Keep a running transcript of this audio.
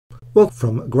Well,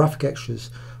 from Graphic Extras,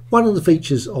 one of the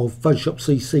features of Photoshop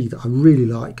CC that I really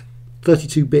like,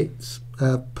 32 bits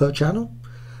per channel.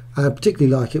 I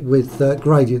particularly like it with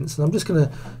gradients, and I'm just going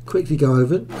to quickly go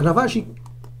over it. And I've actually,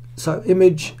 so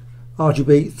image,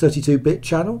 RGB, 32-bit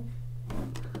channel,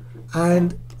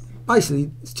 and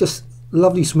basically it's just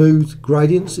lovely smooth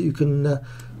gradients that you can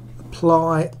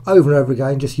apply over and over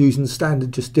again, just using the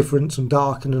standard just difference and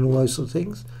darken and all those sort of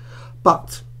things.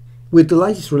 But with the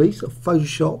latest release of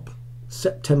Photoshop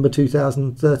September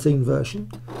 2013 version,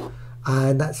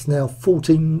 and that's now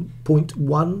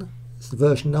 14.1, it's the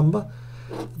version number,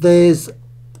 there's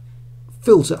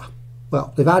filter.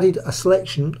 Well, they've added a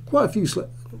selection, quite a few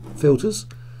filters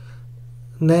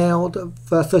now of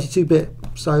 32-bit,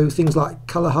 so things like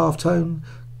color, halftone,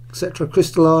 etc.,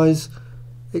 crystallize,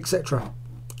 etc.,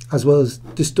 as well as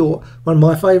distort. One of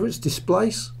my favorites,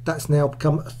 displace, that's now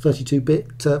become a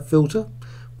 32-bit filter,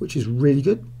 which is really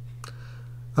good.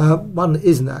 One that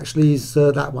isn't actually is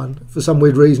that one. For some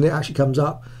weird reason it actually comes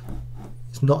up,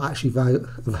 it's not actually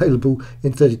available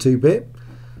in 32-bit,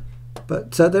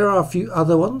 but there are a few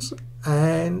other ones,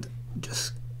 and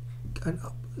just a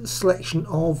selection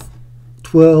of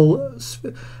twirl.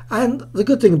 And the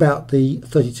good thing about the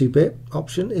 32-bit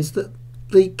option is that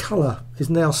the colour is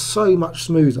now so much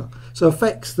smoother, so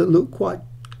effects that look quite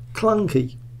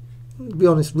clunky, to be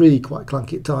honest, really quite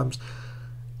clunky at times,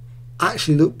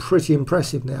 actually look pretty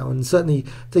impressive now. And certainly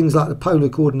things like the polar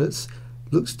coordinates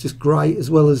looks just great, as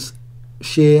well as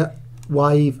shear,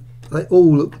 wave, they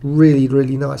all look really,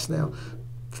 really nice now.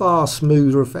 Far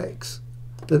smoother effects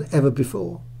than ever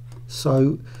before.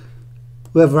 So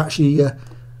whoever actually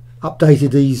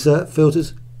updated these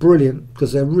filters, brilliant,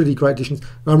 because they're really great additions.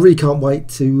 And I really can't wait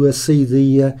to see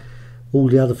the all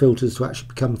the other filters to actually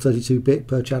become 32-bit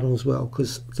per channel as well,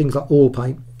 because things like oil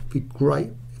paint would be great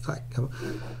if that come.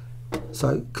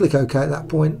 So click OK at that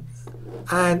point,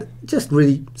 and just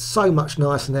really so much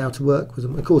nicer now to work with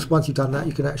them. Of course, once you've done that,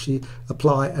 you can actually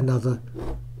apply another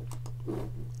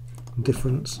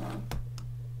difference,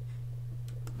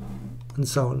 and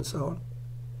so on and so on.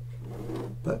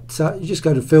 But you just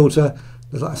go to filter,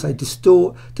 like I say,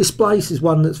 distort. Displace is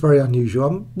one that's very unusual.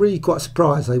 I'm really quite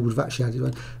surprised they would have actually added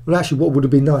one. But actually what would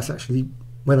have been nice actually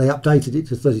when they updated it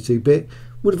to 32-bit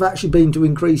would have actually been to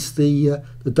increase the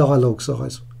dialogue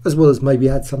size, as well as maybe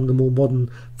add some of the more modern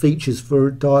features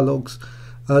for dialogues.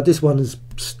 This one has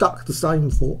stuck the same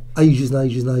for ages and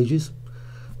ages and ages.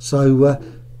 So,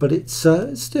 but it's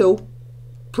still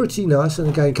pretty nice, and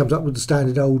again it comes up with the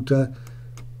standard old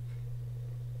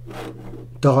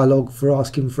dialogue for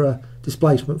asking for a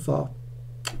displacement file.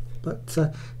 But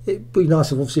it'd be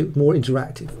nice if obviously it was more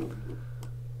interactive.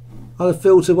 Other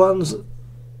filter ones,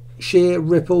 shear,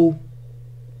 ripple,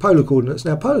 polar coordinates.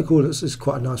 Now polar coordinates is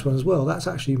quite a nice one as well. That's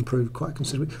actually improved quite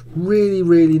considerably. Really,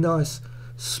 really nice,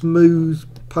 smooth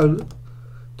polar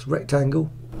to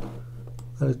rectangle.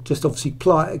 And just obviously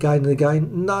apply it again and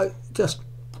again. No, just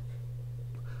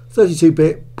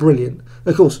 32-bit, brilliant.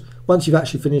 Of course, once you've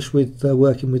actually finished with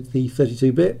working with the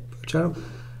 32-bit channel,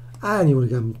 and you want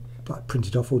to go and like print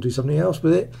it off or do something else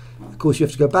with it, of course you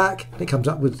have to go back, and it comes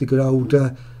up with the good old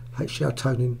HDR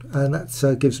toning, and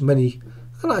that gives many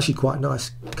and actually quite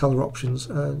nice colour options,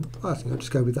 and I think I'll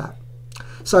just go with that.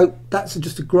 So that's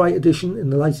just a great addition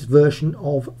in the latest version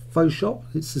of Photoshop.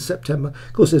 It's the September.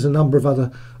 Of course, there's a number of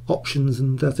other options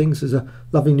and things. There's a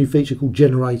lovely new feature called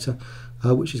Generator,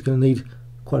 which is going to need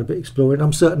quite a bit exploring.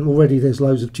 I'm certain already there's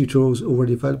loads of tutorials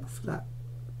already available for that,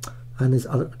 and there's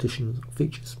other additional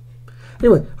features.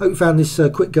 Anyway, hope you found this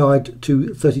quick guide to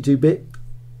 32-bit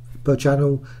per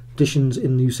channel additions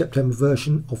in the new September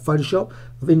version of Photoshop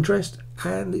of interest,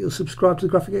 and that you'll subscribe to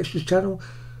the Graphic Extras channel.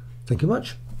 Thank you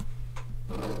much.